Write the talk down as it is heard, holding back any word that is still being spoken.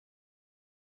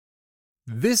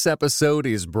This episode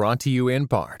is brought to you in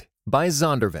part by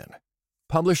Zondervan,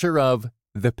 publisher of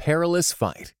The Perilous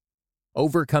Fight,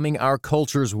 Overcoming Our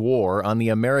Culture's War on the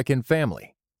American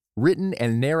Family, written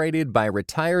and narrated by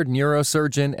retired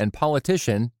neurosurgeon and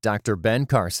politician Dr. Ben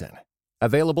Carson.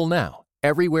 Available now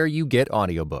everywhere you get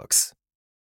audiobooks.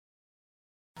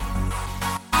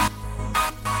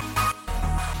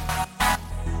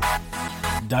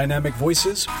 Dynamic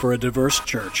voices for a diverse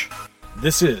church.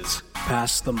 This is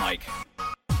Pass the Mic.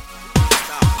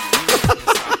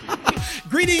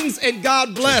 Greetings and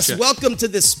God bless. Welcome to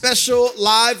this special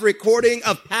live recording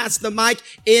of Pass the Mic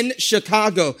in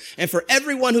Chicago. And for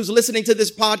everyone who's listening to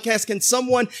this podcast,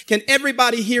 can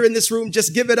everybody here in this room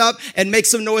just give it up and make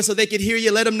some noise so they can hear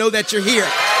you? Let them know that you're here.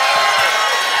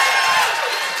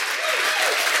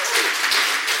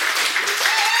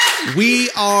 We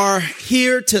are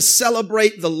here to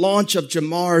celebrate the launch of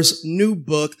Jamar's new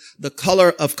book, The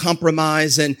Color of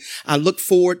Compromise. And I look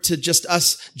forward to just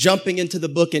us jumping into the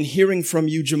book and hearing from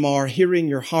you, Jamar, hearing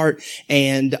your heart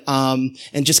and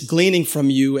just gleaning from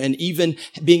you and even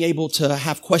being able to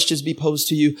have questions be posed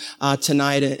to you,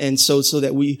 tonight. And so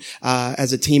that we,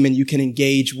 as a team and you can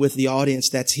engage with the audience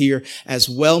that's here as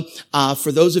well.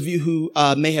 For those of you who,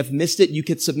 may have missed it, you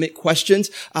could submit questions,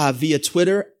 via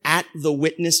Twitter at The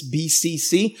Witness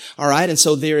BCC. All right. And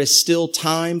so there is still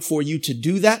time for you to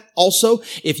do that. Also,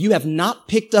 if you have not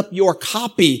picked up your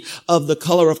copy of The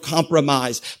Color of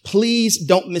Compromise, please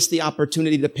don't miss the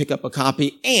opportunity to pick up a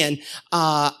copy. And,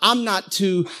 I'm not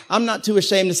too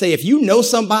ashamed to say if you know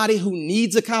somebody who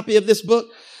needs a copy of this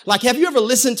book, like, have you ever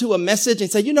listened to a message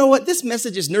and say, you know what? This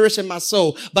message is nourishing my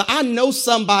soul, but I know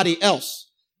somebody else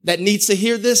that needs to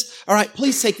hear this. All right,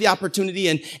 please take the opportunity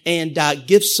and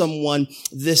give someone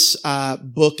this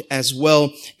book as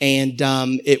well, and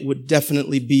it would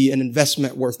definitely be an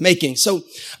investment worth making. So,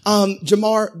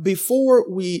 Jamar, before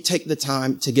we take the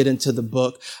time to get into the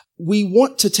book, we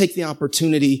want to take the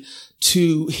opportunity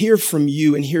to hear from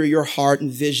you and hear your heart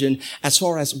and vision as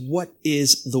far as what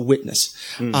is the witness.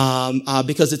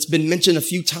 Because it's been mentioned a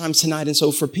few times tonight. And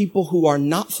so for people who are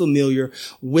not familiar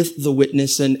with the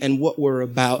witness and what we're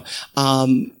about,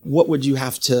 what would you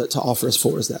have to offer as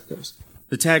far as that goes?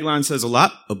 The tagline says a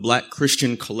lot, a Black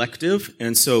Christian collective.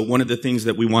 And so one of the things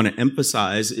that we want to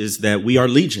emphasize is that we are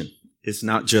Legion. It's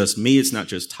not just me. It's not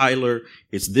just Tyler.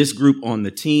 It's this group on the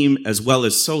team, as well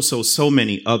as so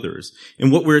many others.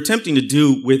 And what we're attempting to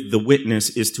do with The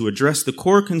Witness is to address the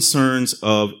core concerns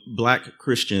of Black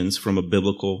Christians from a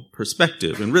biblical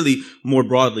perspective, and really more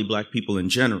broadly, Black people in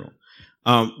general.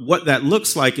 What that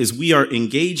looks like is we are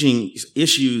engaging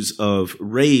issues of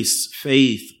race,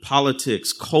 faith,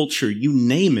 politics, culture, you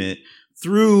name it,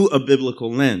 through a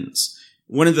biblical lens.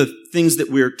 One of the things that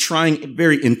we're trying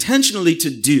very intentionally to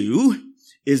do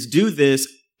is do this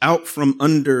out from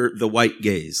under the white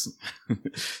gaze.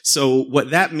 So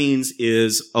what that means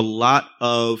is a lot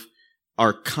of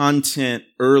our content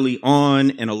early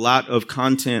on and a lot of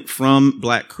content from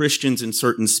Black Christians in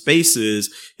certain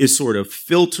spaces is sort of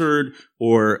filtered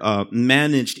or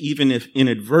managed, even if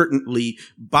inadvertently,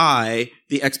 by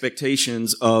the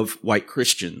expectations of white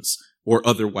Christians or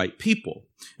other white people.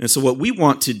 And so what we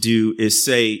want to do is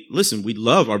say, listen, we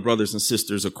love our brothers and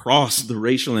sisters across the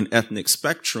racial and ethnic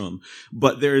spectrum,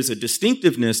 but there is a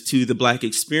distinctiveness to the Black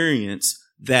experience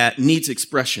that needs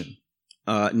expression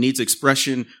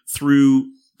through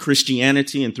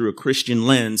Christianity and through a Christian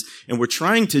lens. And we're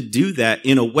trying to do that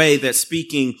in a way that's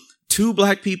speaking to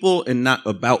Black people and not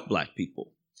about Black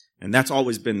people. And that's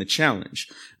always been the challenge.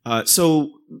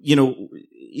 So,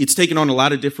 it's taken on a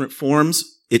lot of different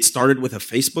forms. It started with a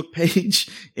Facebook page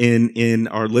in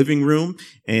our living room,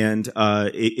 and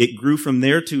it grew from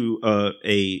there to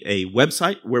a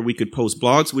website where we could post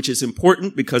blogs, which is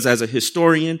important because as a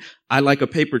historian, I like a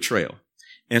paper trail.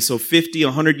 And so 50,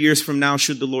 100 years from now,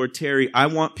 should the Lord tarry, I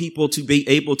want people to be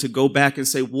able to go back and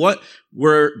say, what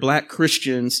were Black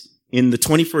Christians in the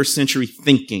 21st century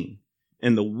thinking?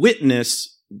 And the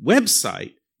Witness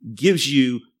website gives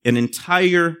you an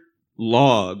entire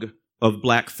log of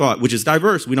Black thought, which is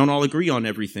diverse. We don't all agree on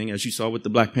everything, as you saw with the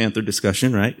Black Panther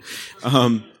discussion, right?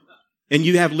 And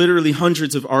you have literally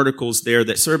hundreds of articles there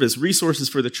that serve as resources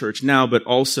for the church now, but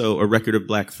also a record of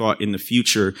Black thought in the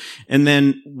future. And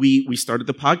then we started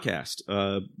the podcast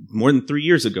more than 3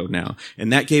 years ago now.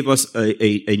 And that gave us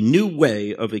a new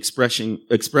way of expressing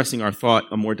our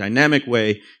thought, a more dynamic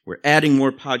way. We're adding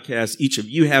more podcasts. Each of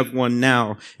you have one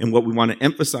now. And what we want to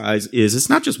emphasize is it's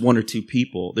not just one or two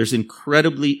people. There's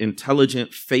incredibly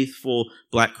intelligent, faithful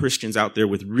Black Christians out there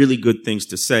with really good things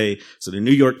to say. So the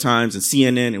New York Times and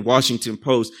CNN and Washington Washington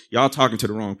Post, y'all talking to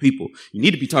the wrong people. You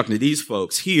need to be talking to these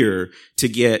folks here to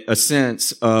get a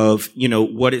sense of,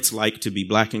 what it's like to be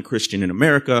Black and Christian in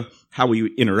America, how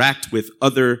we interact with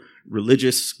other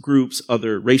religious groups,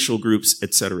 other racial groups,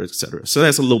 et cetera, et cetera. So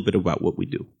that's a little bit about what we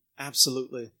do.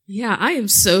 Absolutely. Yeah, I am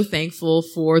so thankful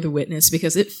for The Witness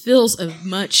because it fills a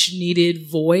much needed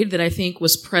void that I think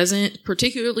was present,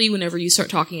 particularly whenever you start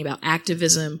talking about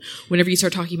activism, whenever you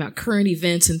start talking about current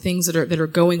events and things that are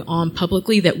going on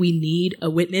publicly that we need a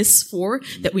witness for,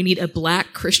 that we need a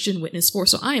Black Christian witness for.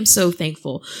 So I am so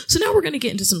thankful. So now we're going to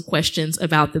get into some questions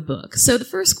about the book. So the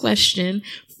first question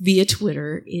via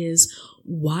Twitter is,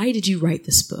 why did you write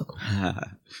this book?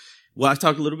 Well, I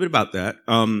talked a little bit about that.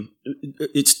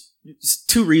 It's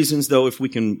two reasons, though, if we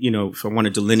can, if I want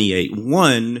to delineate.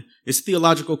 One is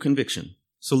theological conviction.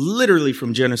 So literally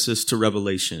from Genesis to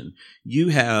Revelation, you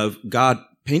have God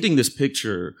painting this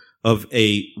picture of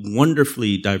a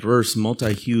wonderfully diverse,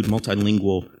 multi-hued,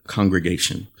 multilingual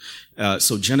congregation.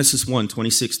 So Genesis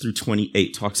 1:26 through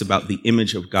 28 talks about the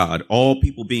image of God, all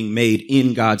people being made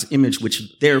in God's image,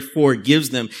 which therefore gives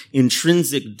them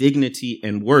intrinsic dignity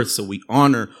and worth. So we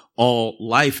honor all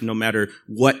life, no matter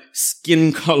what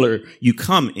skin color you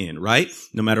come in, right?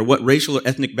 No matter what racial or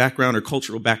ethnic background or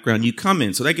cultural background you come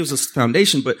in. So that gives us a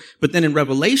foundation. But then in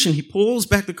Revelation, he pulls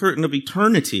back the curtain of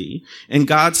eternity. And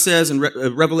God says in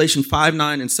Revelation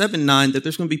 5:9 and 7:9 that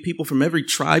there's going to be people from every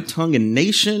tribe, tongue, and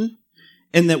nation.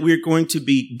 And that we're going to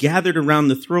be gathered around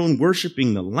the throne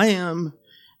worshiping the Lamb.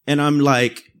 And I'm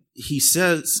like,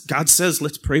 God says,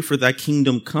 let's pray for thy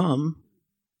kingdom come.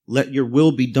 Let your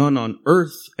will be done on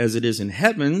earth as it is in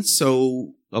heaven.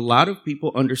 So a lot of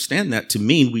people understand that to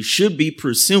mean we should be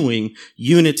pursuing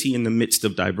unity in the midst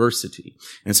of diversity.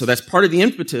 And so that's part of the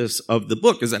impetus of the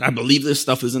book, is that I believe this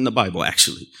stuff is in the Bible,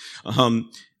 actually.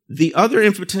 The other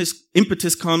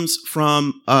impetus comes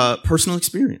from personal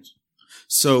experience.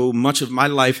 So much of my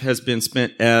life has been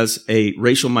spent as a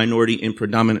racial minority in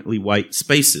predominantly white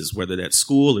spaces, whether that's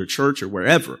school or church or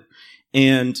wherever.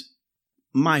 And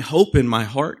my hope in my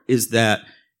heart is that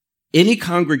any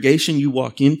congregation you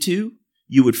walk into,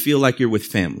 you would feel like you're with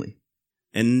family.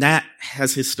 And that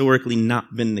has historically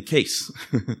not been the case,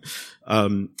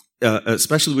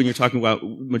 especially when you're talking about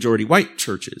majority white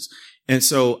churches. And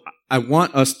so I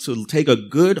want us to take a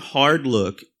good hard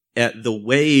look at the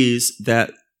ways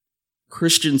that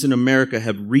Christians in America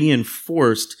have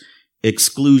reinforced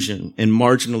exclusion and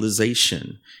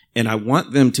marginalization. And I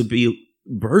want them to be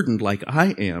burdened like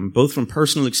I am, both from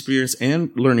personal experience and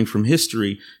learning from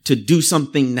history, to do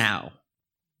something now.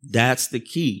 That's the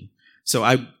key. So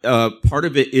part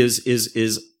of it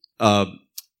is a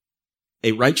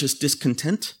righteous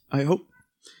discontent, I hope.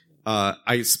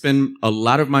 I spend a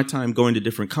lot of my time going to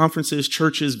different conferences,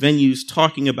 churches, venues,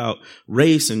 talking about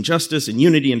race and justice and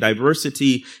unity and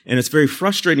diversity. And it's very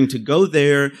frustrating to go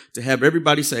there, to have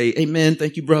everybody say, amen,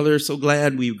 thank you, brother, so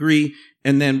glad, we agree,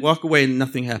 and then walk away and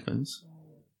nothing happens.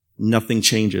 Nothing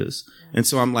changes. And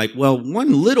so I'm like, well,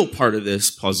 one little part of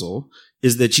this puzzle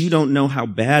is that you don't know how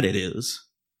bad it is.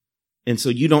 And so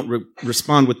you don't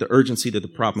respond with the urgency that the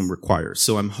problem requires.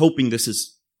 So I'm hoping this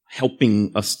is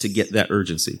helping us to get that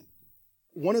urgency.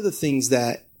 One of the things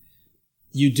that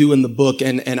you do in the book,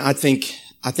 and I think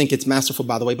it's masterful,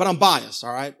 by the way, but I'm biased,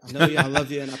 all right? I know you, I love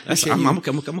you, and I appreciate you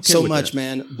I'm so much,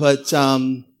 man. But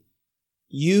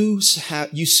you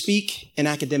speak in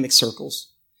academic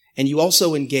circles, and you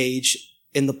also engage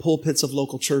in the pulpits of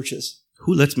local churches.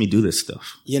 Who lets me do this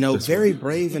stuff? Very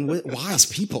brave and wise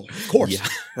people, of course, yeah.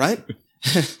 Right?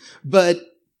 But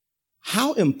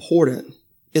how important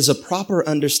is a proper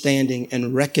understanding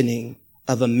and reckoning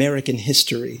of American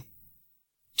history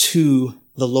to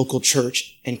the local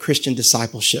church and Christian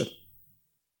discipleship?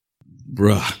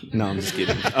 Bruh. No, I'm just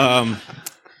kidding.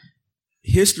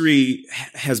 History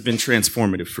has been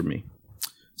transformative for me.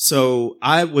 So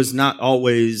I was not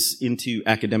always into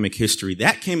academic history.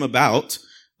 That came about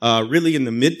really in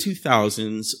the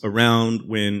mid-2000s, around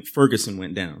when Ferguson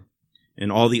went down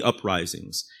and all the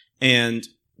uprisings. And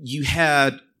you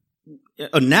had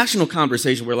a national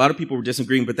conversation where a lot of people were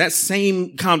disagreeing, but that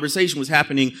same conversation was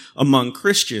happening among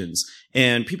Christians,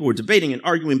 and people were debating and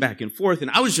arguing back and forth. And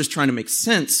I was just trying to make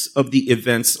sense of the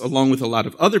events along with a lot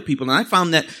of other people. And I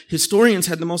found that historians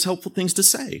had the most helpful things to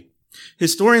say.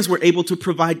 Historians were able to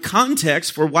provide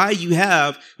context for why you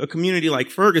have a community like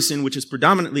Ferguson, which is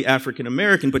predominantly African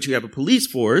American, but you have a police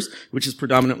force, which is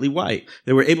predominantly white.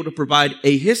 They were able to provide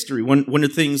a history. One of the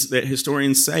things that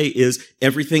historians say is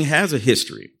everything has a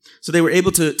history. So they were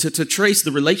able to trace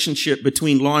the relationship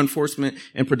between law enforcement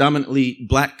and predominantly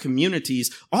black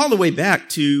communities all the way back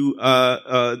to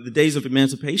the days of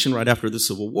emancipation right after the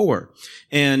Civil War.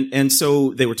 And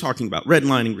so they were talking about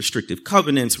redlining, restrictive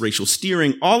covenants, racial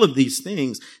steering, all of these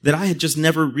things that I had just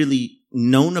never really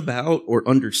known about or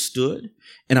understood.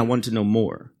 And I wanted to know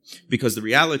more, because the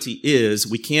reality is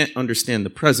we can't understand the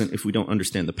present if we don't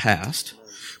understand the past.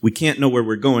 We can't know where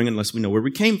we're going unless we know where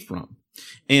we came from.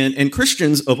 And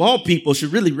Christians of all people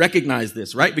should really recognize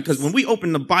this, right? Because when we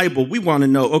open the Bible, we want to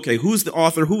know, okay, who's the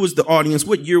author? Who was the audience?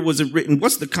 What year was it written?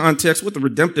 What's the context? What's the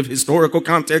redemptive historical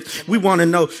context? We want to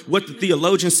know what the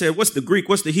theologian said. What's the Greek?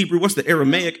 What's the Hebrew? What's the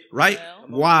Aramaic, right?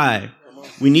 Why?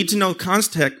 We need to know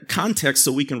context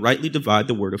so we can rightly divide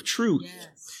the word of truth.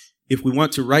 If we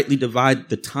want to rightly divide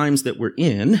the times that we're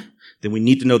in, then we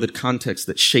need to know the context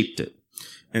that shaped it.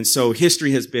 And so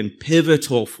history has been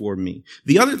pivotal for me.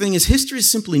 The other thing is history is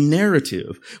simply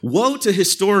narrative. Woe to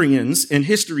historians and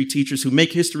history teachers who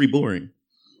make history boring,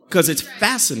 because it's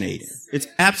fascinating. It's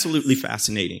absolutely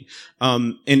fascinating.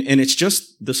 And it's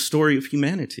just the story of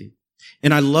humanity.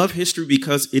 And I love history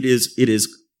because it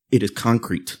is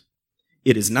concrete.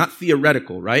 It is not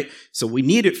theoretical, right? So we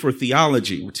need it for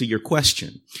theology, to your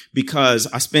question, because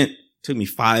took me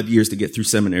 5 years to get through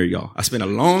seminary, y'all. I spent a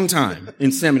long time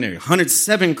in seminary,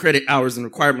 107 credit hours, and the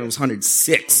requirement was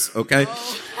 106, okay?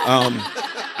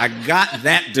 I got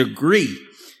that degree.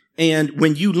 And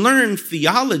when you learn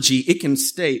theology, it can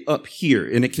stay up here,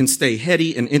 and it can stay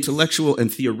heady and intellectual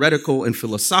and theoretical and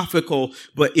philosophical.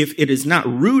 But if it is not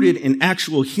rooted in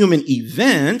actual human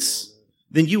events,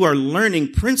 then you are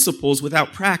learning principles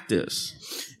without practice.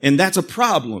 And that's a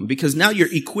problem, because now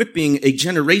you're equipping a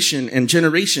generation and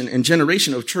generation and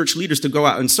generation of church leaders to go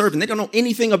out and serve, and they don't know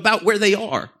anything about where they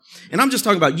are. And I'm just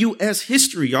talking about U.S.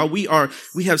 history, y'all. We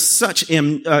have such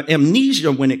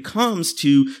amnesia when it comes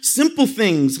to simple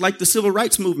things like the civil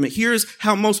rights movement. Here's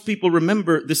how most people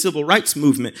remember the civil rights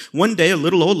movement. One day, a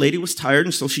little old lady was tired,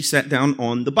 and so she sat down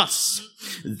on the bus.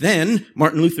 Then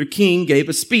Martin Luther King gave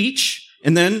a speech,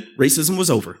 and then racism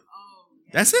was over.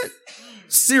 That's it.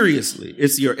 Seriously.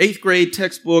 It's your 8th grade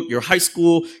textbook, your high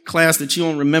school class that you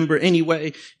don't remember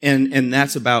anyway, and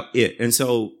that's about it. And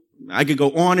so I could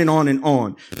go on and on and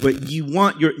on, but you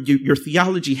want your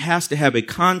theology has to have a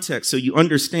context so you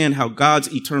understand how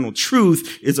God's eternal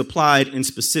truth is applied in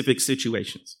specific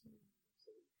situations.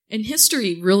 And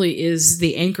history really is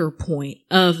the anchor point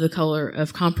of the color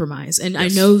of compromise. And yes.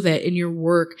 I know that in your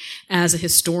work as a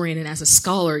historian and as a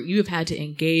scholar, you have had to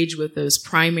engage with those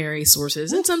primary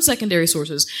sources and some secondary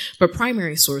sources, but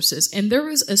primary sources. And there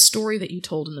was a story that you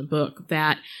told in the book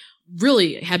that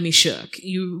really had me shook.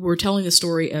 You were telling the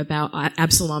story about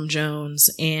Absalom Jones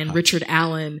and Richard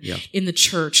Allen in the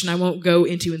church. And I won't go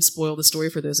into and spoil the story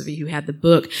for those of you who had the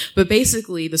book. But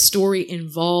basically, the story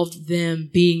involved them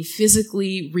being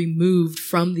physically removed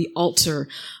from the altar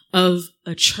of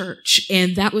a church.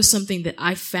 And that was something that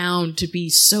I found to be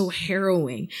so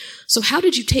harrowing. So how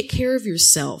did you take care of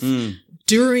yourself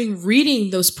during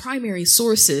reading those primary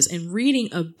sources and reading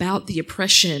about the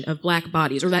oppression of Black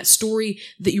bodies, or that story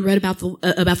that you read about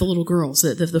the little girls,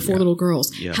 the 4 little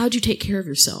girls? How did you take care of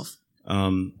yourself?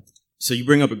 So you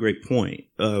bring up a great point.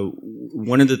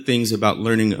 One of the things about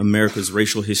learning America's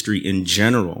racial history in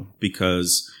general,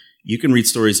 because you can read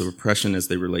stories of oppression as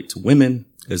they relate to women,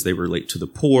 as they relate to the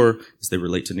poor, as they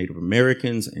relate to Native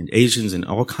Americans and Asians and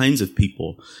all kinds of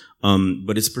people.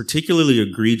 But it's particularly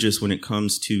egregious when it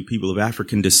comes to people of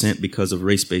African descent because of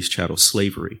race-based chattel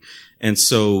slavery. And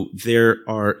so there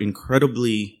are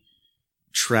incredibly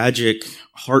tragic,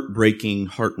 heartbreaking,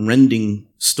 heartrending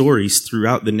stories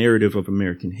throughout the narrative of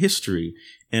American history.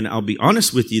 And I'll be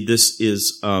honest with you, this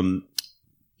is,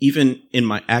 even in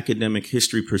my academic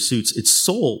history pursuits, it's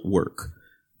soul work.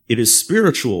 It is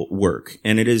spiritual work,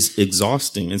 and it is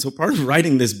exhausting. And so part of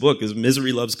writing this book is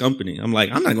misery loves company. I'm like,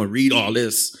 I'm not going to read all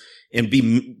this and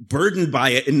be burdened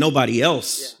by it and nobody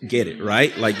else get it,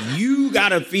 right? Like, you got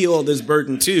to feel this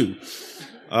burden too,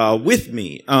 with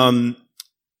me.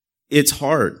 It's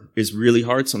hard. It's really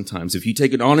hard sometimes. If you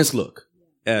take an honest look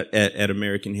at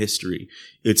American history,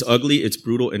 it's ugly, it's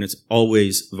brutal, and it's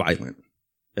always violent.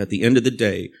 At the end of the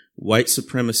day, white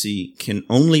supremacy can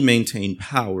only maintain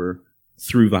power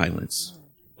through violence,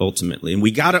 ultimately. And we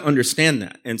got to understand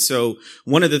that. And so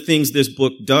one of the things this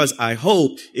book does, I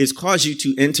hope, is cause you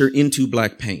to enter into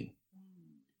Black pain.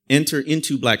 enter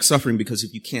into black suffering, because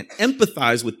if you can't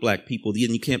empathize with black people,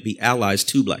 then you can't be allies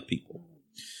to black people.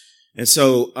 And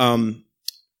so,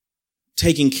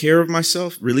 taking care of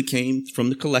myself really came from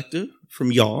the collective,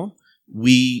 from y'all.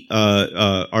 We,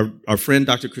 our friend,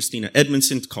 Dr. Christina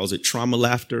Edmondson, calls it trauma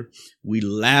laughter. We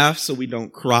laugh so we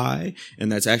don't cry.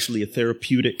 And that's actually a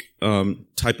therapeutic,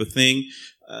 type of thing.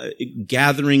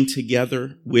 Gathering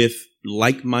together with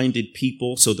like-minded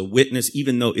people. So the Witness,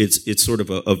 even though it's sort of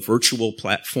a virtual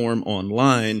platform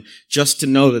online, just to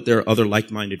know that there are other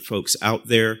like-minded folks out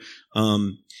there.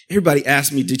 Everybody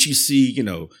asked me, did you see,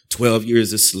 12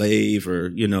 Years a Slave or,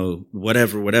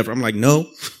 whatever. I'm like, no,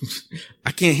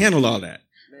 I can't handle all that.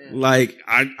 Man. Like,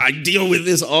 I deal with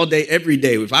this all day, every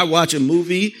day. If I watch a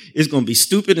movie, it's going to be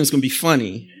stupid and it's going to be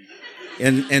funny.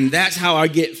 And that's how I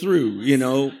get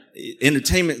through,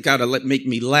 Entertainment got to make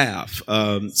me laugh.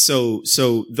 So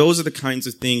those are the kinds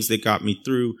of things that got me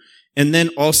through. And then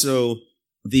also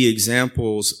the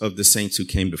examples of the saints who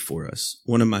came before us.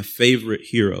 One of my favorite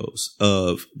heroes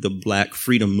of the Black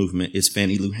freedom movement is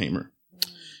Fannie Lou Hamer.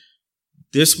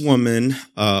 This woman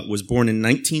was born in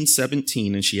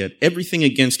 1917, and she had everything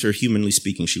against her, humanly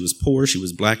speaking. She was poor, she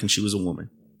was Black, and she was a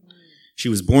woman. She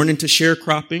was born into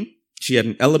sharecropping. She had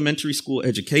an elementary school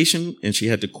education, and she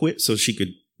had to quit so she could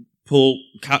pull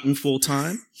cotton full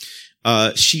time.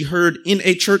 She heard in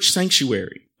a church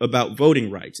sanctuary about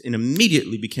voting rights and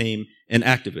immediately became an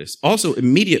activist. Also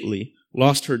immediately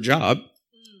lost her job,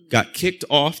 got kicked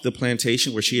off the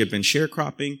plantation where she had been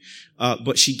sharecropping,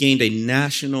 but she gained a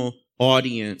national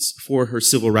audience for her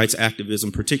civil rights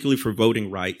activism, particularly for voting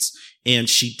rights, and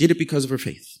she did it because of her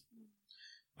faith.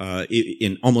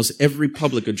 In almost every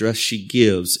public address she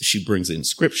gives, she brings in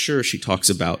scripture. She talks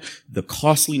about the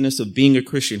costliness of being a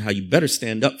Christian, how you better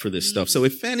stand up for this stuff. So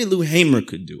if Fannie Lou Hamer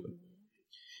could do it,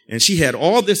 and she had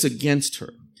all this against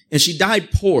her, and she died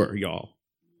poor, y'all.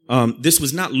 This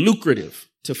was not lucrative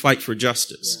to fight for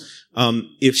justice.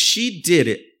 If she did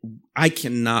it, I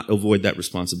cannot avoid that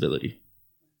responsibility.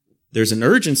 There's an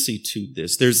urgency to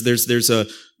this. There's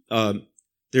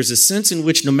a sense in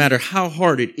which no matter how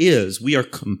hard it is, we are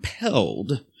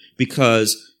compelled,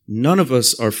 because none of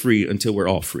us are free until we're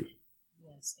all free.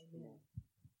 Yes, amen.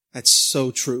 That's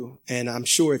so true. And I'm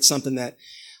sure it's something that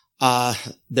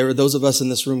there are those of us in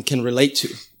this room can relate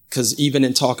to. Because even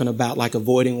in talking about like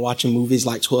avoiding watching movies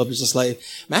like 12 Years a Slave,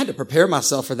 man, I had to prepare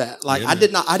myself for that. Like I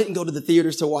didn't go to the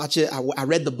theaters to watch it. I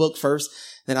read the book first.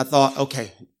 Then I thought,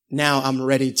 okay, now I'm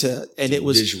ready to, and it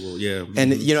was visual. Yeah.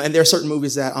 And, and there are certain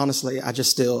movies that honestly, I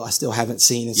still haven't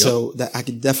seen. And so that I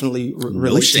could definitely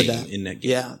relate to that. In that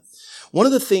game. Yeah. One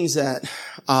of the things that,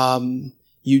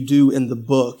 you do in the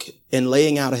book in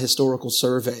laying out a historical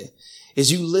survey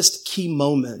is you list key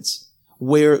moments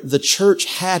where the church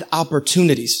had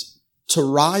opportunities to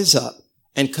rise up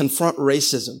and confront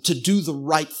racism, to do the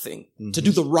right thing, to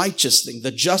do the righteous thing,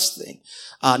 the just thing,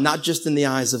 not just in the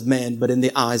eyes of man, but in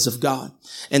the eyes of God.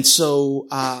 And so,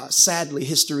 sadly,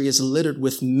 history is littered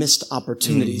with missed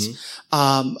opportunities.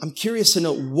 I'm curious to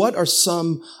know, what are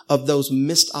some of those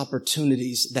missed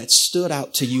opportunities that stood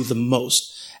out to you the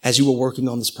most as you were working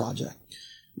on this project?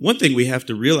 One thing we have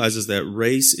to realize is that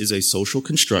race is a social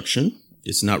construction.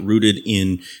 It's not rooted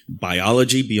in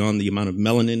biology beyond the amount of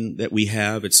melanin that we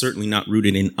have. It's certainly not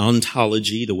rooted in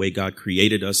ontology, the way God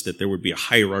created us, that there would be a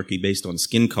hierarchy based on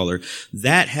skin color.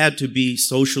 That had to be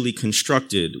socially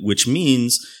constructed, which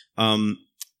means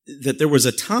that there was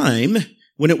a time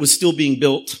when it was still being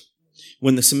built,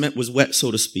 when the cement was wet,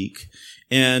 so to speak,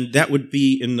 and that would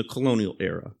be in the colonial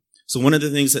era. So one of the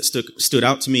things that stood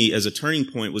out to me as a turning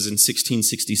point was in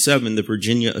 1667, the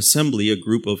Virginia Assembly, a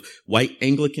group of white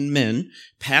Anglican men,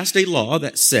 passed a law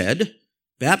that said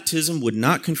baptism would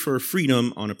not confer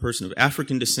freedom on a person of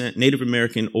African descent, Native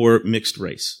American, or mixed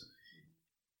race.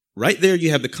 Right there,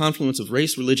 you have the confluence of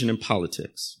race, religion, and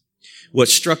politics. What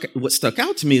stuck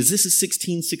out to me is this is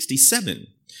 1667.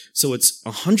 So it's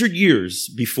 100 years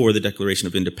before the Declaration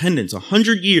of Independence,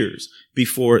 100 years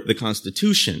before the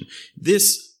Constitution.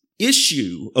 This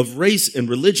issue of race and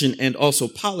religion and also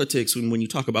politics, when you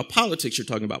talk about politics, you're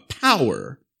talking about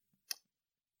power,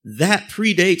 that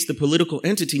predates the political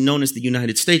entity known as the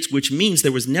United States, which means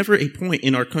there was never a point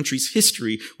in our country's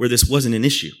history where this wasn't an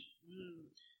issue.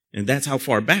 And that's how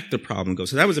far back the problem goes.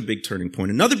 So that was a big turning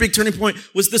point. Another big turning point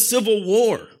was the Civil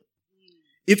War.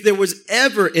 If there was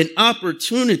ever an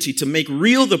opportunity to make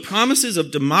real the promises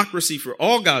of democracy for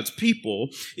all God's people,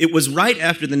 it was right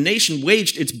after the nation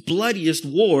waged its bloodiest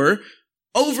war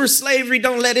over slavery.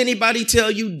 Don't let anybody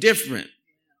tell you different.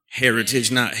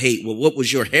 Heritage, not hate. Well, what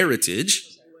was your heritage?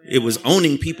 It was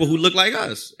owning people who look like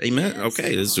us. Amen.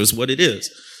 Okay, it's just what it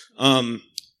is.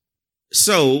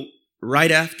 So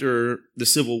right after the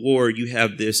Civil War, you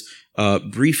have this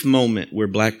brief moment where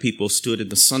black people stood in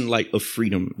the sunlight of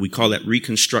freedom. We call that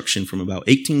Reconstruction from about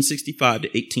 1865 to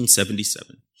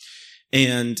 1877.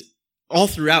 And all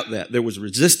throughout that, there was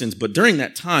resistance. But during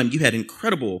that time, you had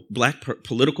incredible black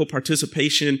political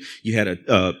participation. You had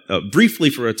briefly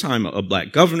for a time, a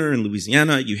black governor in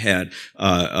Louisiana. You had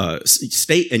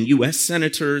state and U.S.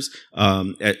 senators.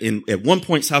 At one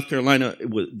point, South Carolina,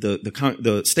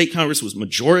 the state Congress was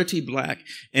majority black.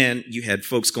 And you had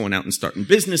folks going out and starting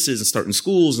businesses and starting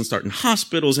schools and starting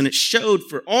hospitals. And it showed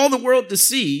for all the world to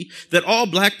see that all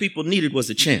black people needed was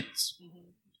a chance.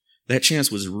 That chance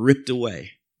was ripped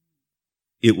away.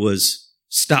 It was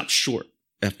stopped short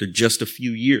after just a few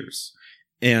years.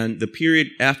 And the period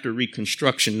after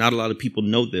Reconstruction, not a lot of people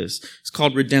know this, it's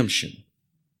called redemption.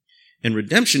 And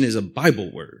redemption is a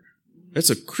Bible word.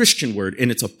 That's a Christian word, and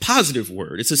it's a positive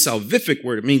word. It's a salvific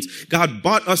word. It means God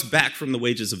bought us back from the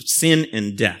wages of sin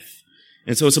and death.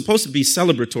 And so it's supposed to be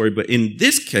celebratory, but in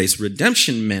this case,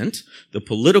 redemption meant the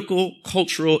political,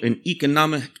 cultural, and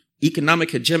economic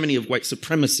hegemony of white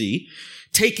supremacy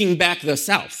taking back the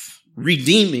South.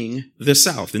 Redeeming the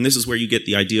South. And this is where you get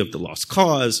the idea of the lost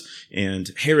cause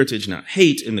and heritage, not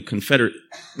hate, and the Confederate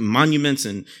monuments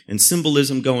and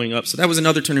symbolism going up. So that was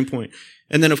another turning point.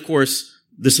 And then, of course,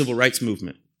 the Civil Rights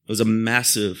Movement was a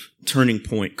massive turning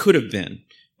point, could have been,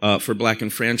 for black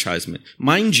enfranchisement.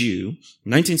 Mind you,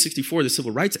 1964, the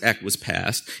Civil Rights Act was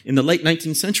passed. In the late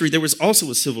 19th century, there was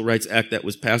also a Civil Rights Act that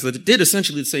was passed that did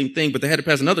essentially the same thing, but they had to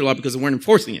pass another law because they weren't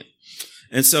enforcing it.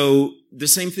 And so the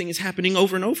same thing is happening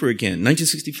over and over again.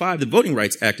 1965, the Voting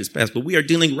Rights Act is passed, but we are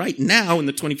dealing right now in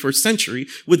the 21st century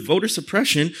with voter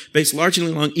suppression based largely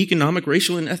along economic,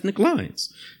 racial, and ethnic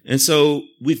lines. And so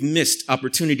we've missed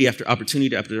opportunity after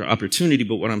opportunity after opportunity.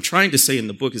 But what I'm trying to say in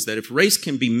the book is that if race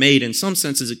can be made, in some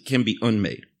senses, it can be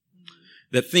unmade.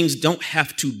 That things don't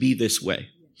have to be this way.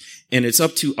 And it's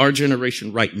up to our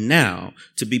generation right now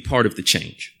to be part of the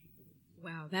change.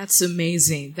 That's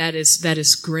amazing. That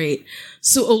is great.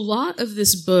 So a lot of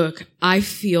this book, I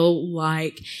feel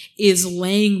like, is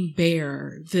laying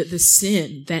bare the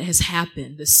sin that has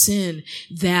happened, the sin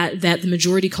that the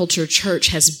majority culture church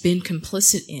has been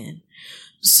complicit in.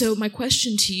 So my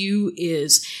question to you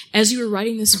is, as you were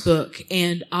writing this book,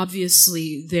 and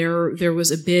obviously there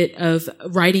was a bit of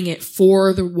writing it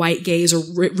for the white gaze, or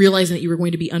realizing that you were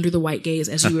going to be under the white gaze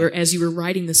as you were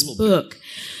writing this book.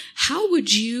 How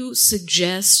would you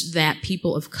suggest that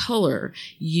people of color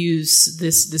use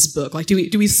this book? Like, do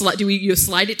we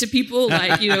slide it to people?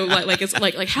 Like,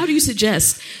 like how do you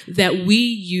suggest that we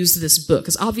use this book?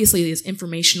 Because obviously it's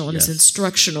informational and It's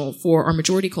instructional for our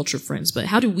majority culture friends, but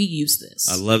how do we use this?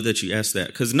 I love that you asked that,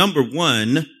 because number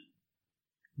one,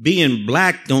 being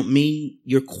black don't mean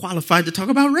you're qualified to talk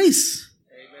about race.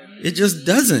 Amen. It just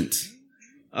doesn't.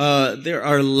 There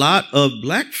are a lot of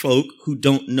black folk who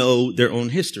don't know their own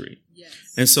history. Yes.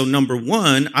 And so number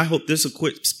one, I hope this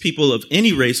equips people of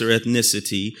any race or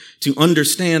ethnicity to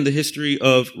understand the history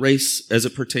of race as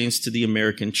it pertains to the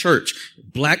American church,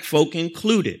 black folk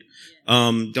included.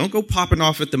 Don't go popping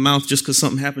off at the mouth just because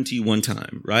something happened to you one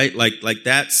time, right? Like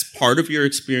that's part of your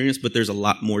experience, but there's a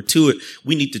lot more to it.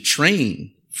 We need to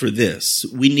train for this.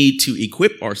 We need to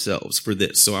equip ourselves for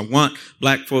this. So I want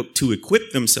black folk to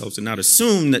equip themselves and not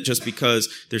assume that just because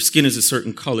their skin is a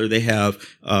certain color, they have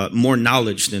more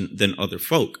knowledge than other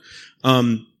folk.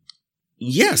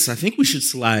 Yes, I think we should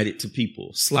slide it to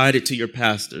people. Slide it to your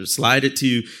pastor. Slide it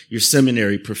to your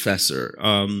seminary professor.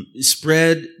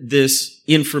 Spread this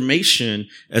information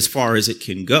as far as it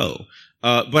can go.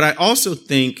 But I also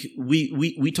think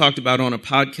we talked about on a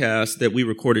podcast that we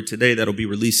recorded today that'll be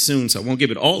released soon, so I won't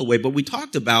give it all away, but we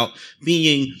talked about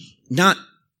being not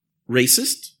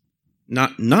racist,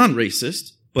 not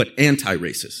non-racist, but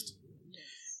anti-racist.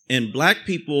 And black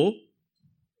people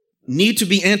need to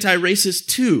be anti-racist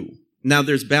too. Now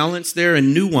there's balance there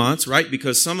and nuance, right?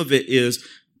 Because some of it is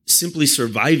simply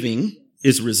surviving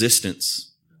is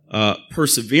resistance.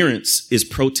 Perseverance is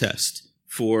protest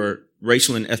for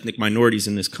racial and ethnic minorities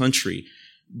in this country.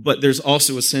 But there's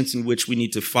also a sense in which we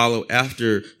need to follow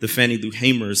after the Fannie Lou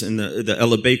Hamers and the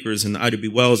Ella Bakers and the Ida B.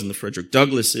 Wells and the Frederick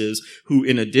Douglasses, who,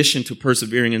 in addition to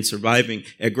persevering and surviving,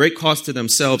 at great cost to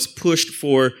themselves, pushed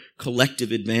for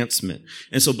collective advancement.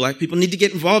 And so black people need to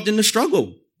get involved in the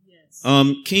struggle. Yes.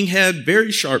 King had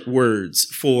very sharp words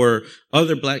for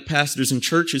other black pastors and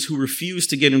churches who refused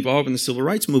to get involved in the civil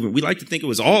rights movement. We like to think it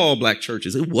was all black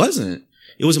churches. It wasn't.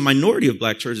 It was a minority of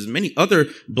black churches. Many other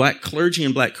black clergy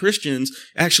and black Christians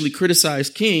actually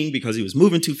criticized King because he was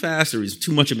moving too fast or he was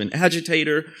too much of an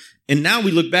agitator. And now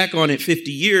we look back on it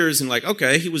 50 years and like,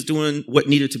 okay, he was doing what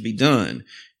needed to be done.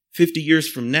 50 years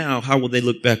from now, how will they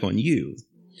look back on you?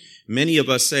 Many of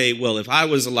us say, well, if I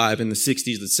was alive in the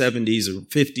 60s, the 70s, or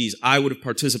 50s, I would have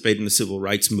participated in the civil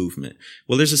rights movement.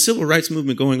 Well, there's a civil rights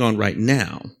movement going on right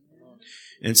now.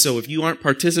 And so if you aren't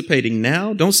participating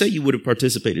now, don't say you would have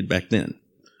participated back then.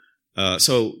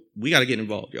 So we got to get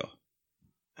involved, y'all.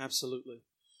 Absolutely.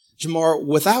 Jamar,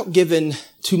 without giving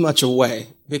too much away,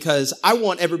 because I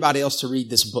want everybody else to read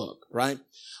this book, right?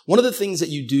 One of the things that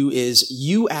you do is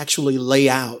you actually lay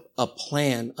out a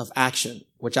plan of action,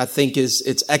 which I think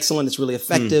it's excellent. It's really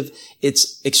effective.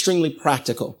 It's extremely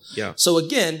practical. Yeah. So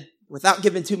again, without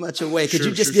giving too much away, could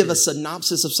you just give a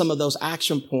synopsis of some of those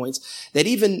action points that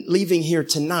even leaving here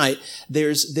tonight,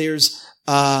 there's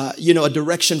a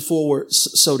direction forward,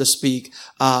 so to speak,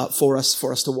 for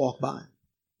us to walk by?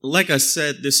 Like I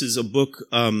said, this is a book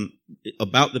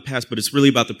about the past, but it's really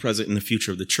about the present and the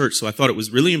future of the church. So I thought it was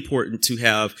really important to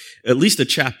have at least a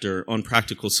chapter on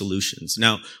practical solutions.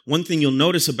 Now, one thing you'll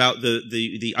notice about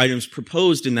the items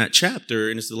proposed in that chapter,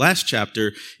 and it's the last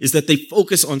chapter, is that they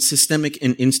focus on systemic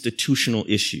and institutional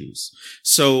issues.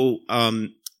 So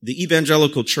the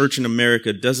evangelical church in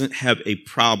America doesn't have a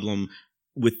problem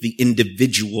with the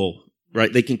individual,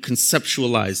 right? They can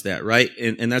conceptualize that, right?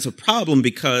 And that's a problem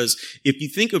because if you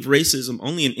think of racism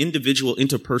only in individual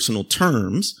interpersonal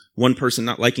terms, one person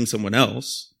not liking someone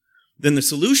else, then the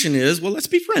solution is, well, let's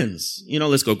be friends.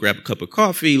 Let's go grab a cup of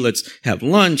coffee. Let's have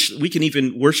lunch. We can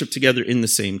even worship together in the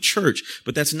same church.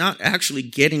 But that's not actually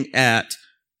getting at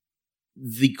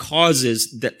the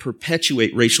causes that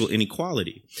perpetuate racial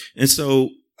inequality. And so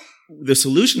the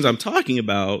solutions I'm talking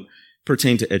about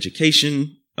pertain to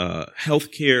education,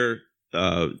 healthcare,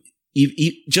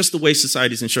 just the way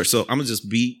society's in church. So I'm going to just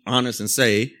be honest and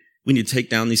say we need to take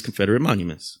down these Confederate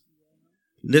monuments.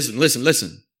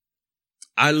 Listen.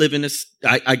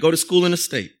 I go to school in a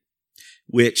state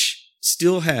which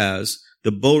still has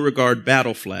the Beauregard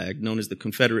battle flag, known as the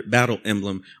Confederate battle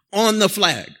emblem, on the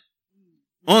flag.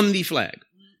 On the flag.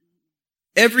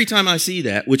 Every time I see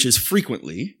that, which is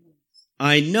frequently,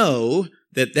 I know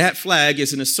that flag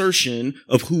is an assertion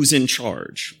of who's in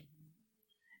charge.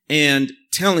 And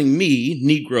telling me,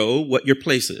 Negro, what your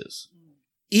place is.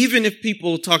 Even if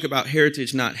people talk about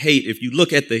heritage, not hate, if you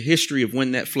look at the history of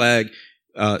when that flag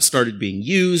started being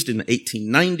used in the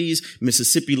 1890s,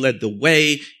 Mississippi led the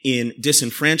way in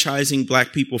disenfranchising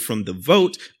black people from the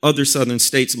vote. Other southern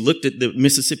states looked at the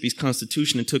Mississippi's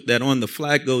constitution and took that on. The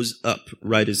flag goes up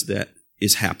right as that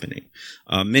is happening.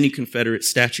 Many Confederate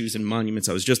statues and monuments.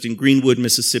 I was just in Greenwood,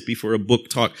 Mississippi for a book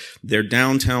talk. Their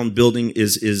downtown building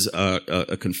is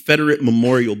a Confederate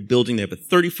memorial building. They have a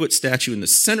 30-foot statue in the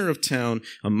center of town,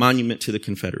 a monument to the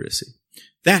Confederacy.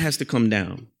 That has to come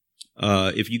down.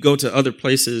 If you go to other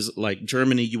places like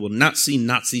Germany, you will not see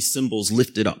Nazi symbols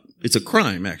lifted up. It's a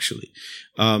crime, actually.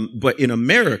 But in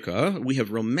America, we have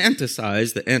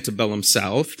romanticized the antebellum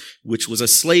South, which was a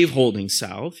slave-holding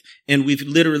South, and we've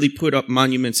literally put up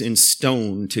monuments in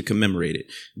stone to commemorate it.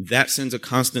 That sends a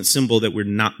constant symbol that we're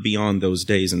not beyond those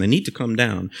days, and they need to come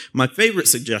down. My favorite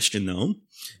suggestion, though,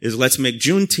 is let's make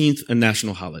Juneteenth a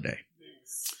national holiday.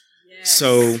 Yes.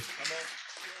 So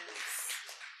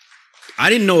I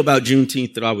didn't know about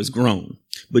Juneteenth till I was grown.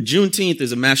 But Juneteenth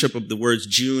is a mashup of the words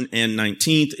June and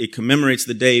 19th. It commemorates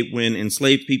the day when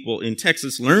enslaved people in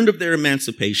Texas learned of their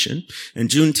emancipation, and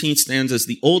Juneteenth stands as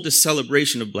the oldest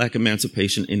celebration of black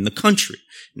emancipation in the country.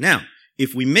 Now,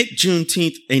 if we make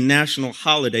Juneteenth a national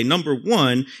holiday, number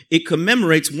one, it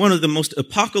commemorates one of the most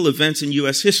epochal events in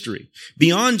U.S. history.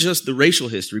 Beyond just the racial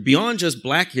history, beyond just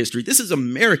black history, this is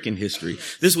American history.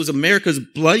 This was America's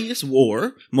bloodiest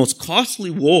war, most costly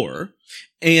war,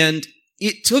 and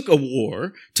it took a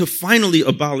war to finally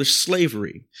abolish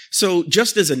slavery. So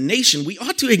just as a nation, we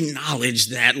ought to acknowledge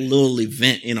that little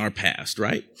event in our past,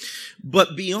 right?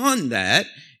 But beyond that,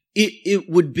 it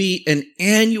would be an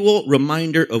annual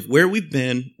reminder of where we've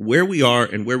been, where we are,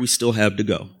 and where we still have to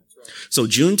go. So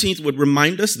Juneteenth would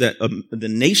remind us that the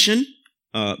nation,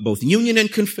 both Union and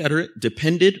Confederate,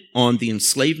 depended on the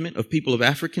enslavement of people of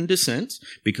African descent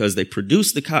because they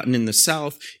produced the cotton in the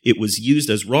South. It was used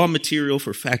as raw material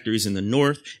for factories in the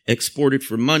North, exported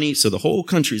for money, so the whole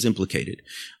country is implicated.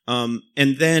 And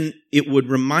then it would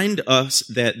remind us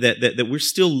that we're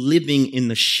still living in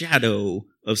the shadow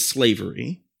of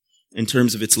slavery in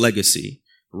terms of its legacy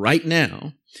right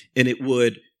now, and it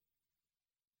would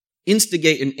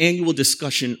instigate an annual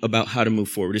discussion about how to move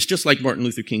forward. It's just like Martin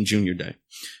Luther King Jr. Day.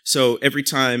 So every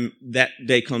time that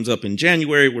day comes up in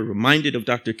January, we're reminded of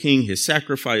Dr. King, his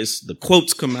sacrifice, the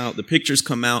quotes come out, the pictures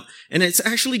come out, and it's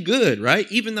actually good,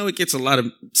 right? Even though it gets a lot of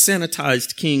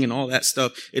sanitized King and all that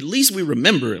stuff, at least we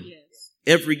remember him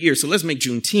every year. So let's make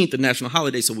Juneteenth a national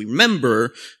holiday so we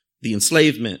remember the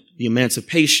enslavement, the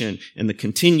emancipation, and the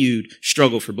continued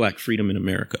struggle for black freedom in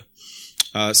America.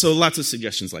 So lots of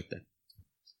suggestions like that.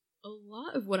 A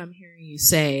lot of what I'm hearing you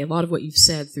say, a lot of what you've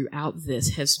said throughout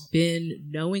this has been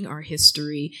knowing our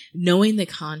history, knowing the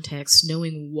context,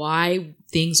 knowing why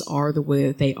things are the way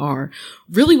that they are.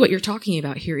 Really what you're talking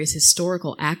about here is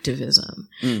historical activism.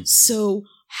 So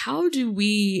how do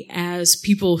we, as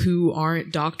people who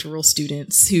aren't doctoral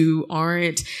students, who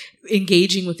aren't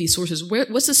engaging with these sources,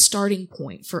 what's the starting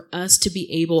point for us to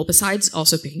be able, besides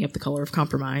also picking up The Color of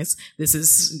Compromise,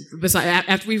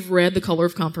 after we've read The Color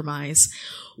of Compromise,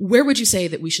 where would you say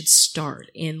that we should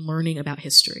start in learning about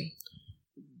history?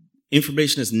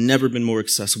 Information has never been more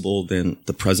accessible than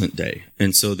the present day.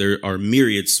 And so there are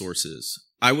myriad sources.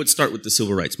 I would start with the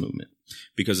civil rights movement,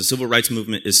 because the civil rights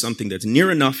movement is something that's near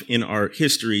enough in our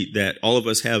history that all of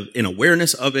us have an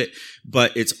awareness of it,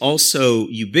 but it's also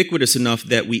ubiquitous enough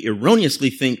that we erroneously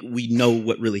think we know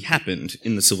what really happened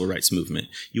in the civil rights movement.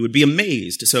 You would be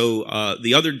amazed. So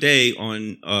the other day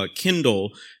on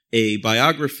Kindle, a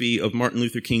biography of Martin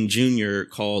Luther King Jr.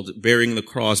 called Bearing the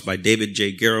Cross by David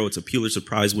J. Garrow. It's a Pulitzer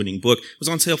Prize winning book. It was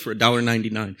on sale for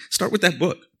 $1.99. Start with that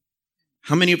book.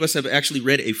 How many of us have actually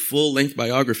read a full-length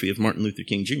biography of Martin Luther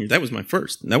King Jr.? That was my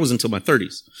first, and that was until my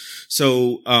 30s.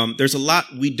 So there's a lot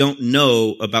we don't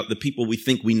know about the people we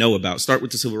think we know about. Start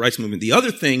with the civil rights movement. The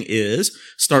other thing is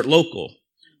start local.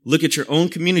 Look at your own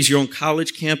communities, your own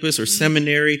college campus or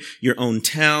seminary, your own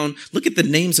town. Look at the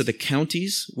names of the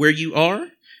counties where you are.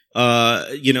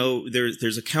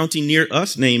 There's a county near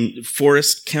us named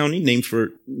Forest County, named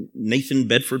for Nathan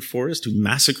Bedford Forrest, who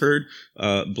massacred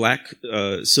black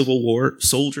Civil War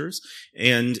soldiers.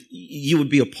 And you would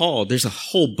be appalled. There's a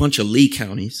whole bunch of Lee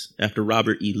counties after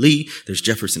Robert E. Lee. There's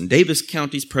Jefferson Davis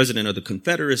counties, president of the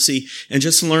Confederacy. And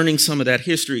just learning some of that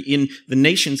history. In the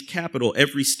nation's capital,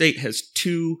 every state has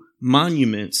 2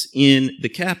 monuments in the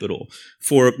capital.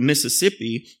 For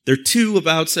Mississippi, there are 2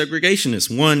 avowed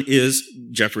segregationists. One is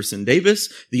Jefferson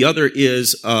Davis. The other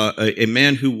is a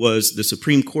man who was the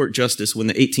Supreme Court justice when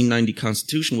the 1890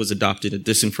 Constitution was adopted and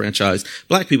disenfranchised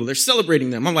black people. They're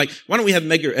celebrating them. I'm like, why don't we have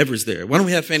Medgar Evers there? Why don't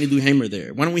we have Fannie Lou Hamer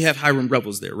there? Why don't we have Hiram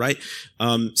Revels there, right?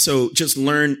 So just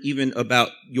learn even about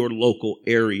your local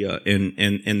area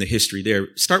and the history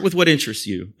there. Start with what interests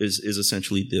you is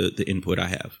essentially the input I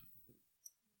have.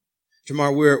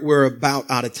 Jamar, we're about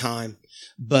out of time,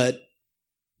 but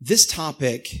this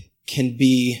topic can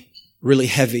be really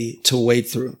heavy to wade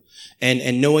through.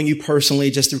 And knowing you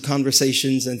personally, just through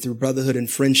conversations and through brotherhood and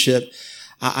friendship,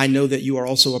 I know that you are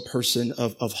also a person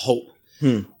of hope.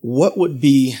 What would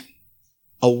be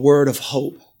a word of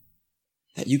hope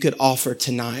that you could offer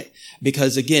tonight?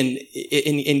 Because again,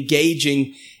 in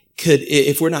engaging could,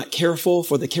 if we're not careful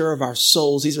for the care of our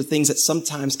souls, these are things that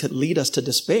sometimes could lead us to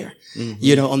despair,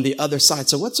 on the other side.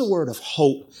 So what's a word of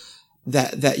hope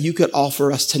that you could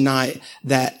offer us tonight,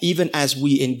 that even as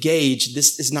we engage,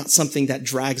 this is not something that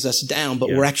drags us down, but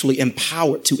we're actually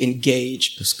empowered to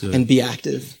engage and be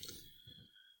active?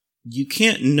 You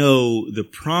can't know the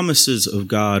promises of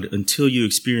God until you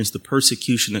experience the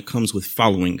persecution that comes with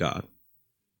following God.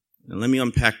 Now, let me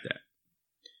unpack that.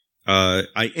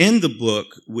 I end the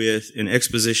book with an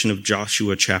exposition of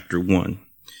Joshua chapter 1.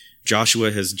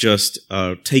 Joshua has just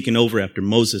taken over after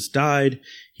Moses died.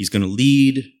 He's going to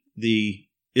lead the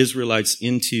Israelites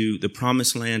into the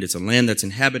promised land. It's a land that's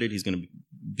inhabited. He's going to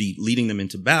be leading them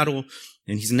into battle.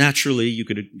 And he's naturally, you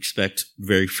could expect,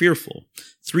 very fearful.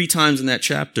 3 times in that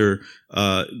chapter,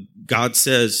 God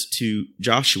says to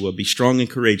Joshua, be strong and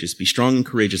courageous, be strong and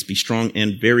courageous, be strong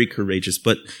and very courageous.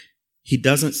 But he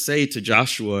doesn't say to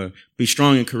Joshua, be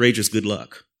strong and courageous, good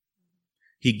luck.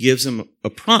 He gives him a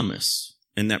promise.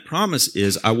 And that promise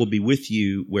is, I will be with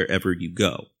you wherever you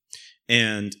go.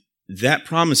 And that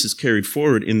promise is carried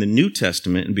forward in the New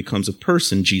Testament and becomes a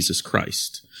person, Jesus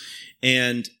Christ.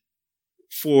 And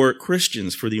for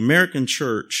Christians, for the American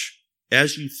church,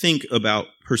 as you think about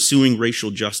pursuing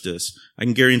racial justice, I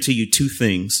can guarantee you 2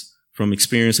 things from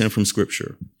experience and from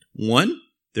Scripture. 1,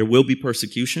 there will be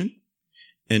persecution.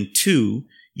 And 2,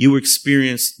 you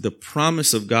experience the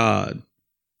promise of God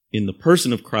in the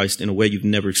person of Christ in a way you've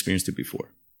never experienced it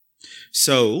before.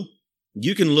 So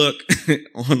you can look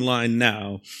online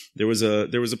now. There was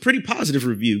a pretty positive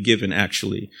review given,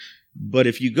 actually. But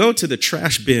if you go to the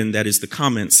trash bin that is the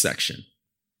comments section,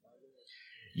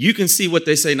 you can see what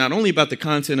they say not only about the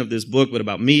content of this book, but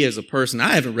about me as a person.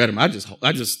 I haven't read them. I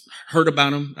just heard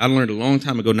about them. I learned a long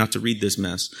time ago not to read this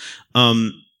mess.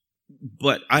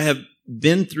 But I have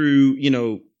been through,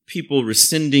 people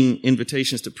rescinding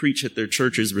invitations to preach at their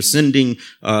churches, rescinding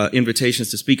invitations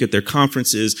to speak at their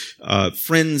conferences,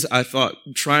 friends, I thought,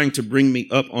 trying to bring me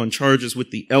up on charges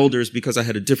with the elders because I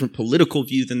had a different political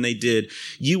view than they did.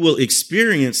 You will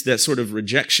experience that sort of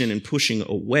rejection and pushing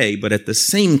away, but at the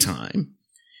same time,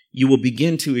 you will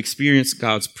begin to experience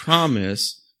God's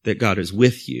promise that God is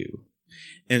with you.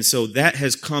 And so that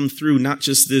has come through not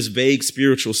just this vague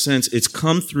spiritual sense, it's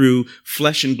come through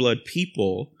flesh and blood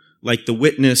people like the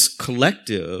Witness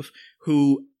Collective,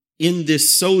 who in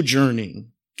this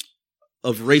sojourning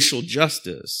of racial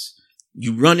justice,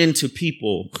 you run into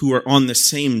people who are on the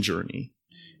same journey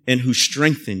and who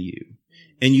strengthen you.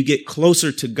 And you get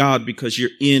closer to God because you're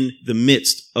in the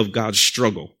midst of God's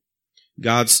struggle.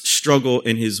 God's struggle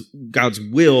and God's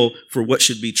will for what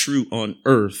should be true on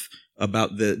earth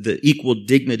about the equal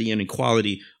dignity and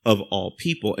equality of all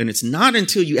people. And it's not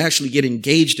until you actually get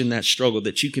engaged in that struggle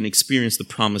that you can experience the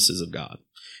promises of God.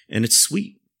 And it's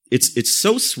sweet. It's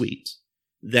so sweet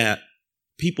that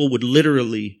people would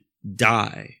literally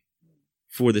die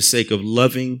for the sake of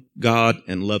loving God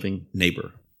and loving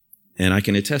neighbor. And I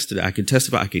can attest to that. I can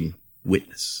testify. I can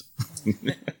witness.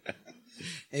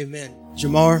 Amen.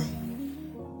 Jamar,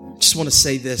 I just want to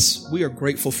say this. We are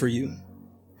grateful for you,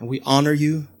 and we honor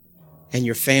you and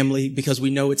your family because we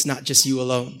know it's not just you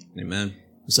alone. Amen.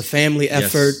 It was a family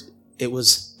effort. Yes. It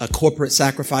was a corporate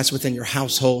sacrifice within your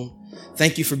household.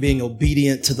 Thank you for being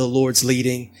obedient to the Lord's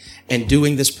leading and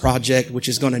doing this project, which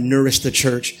is going to nourish the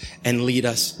church and lead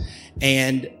us.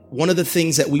 And one of the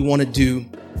things that we want to do,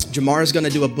 Jamar is going to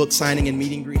do a book signing and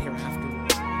meet and greet here after.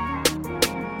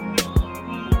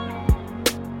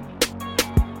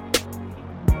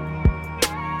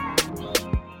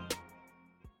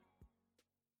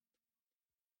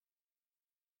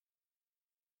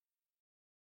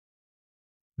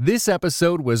 This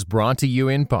episode was brought to you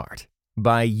in part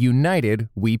by United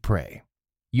We Pray.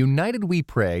 United We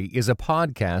Pray is a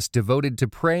podcast devoted to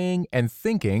praying and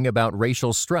thinking about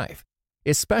racial strife,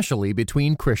 especially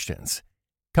between Christians.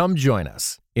 Come join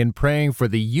us in praying for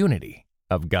the unity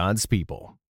of God's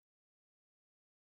people.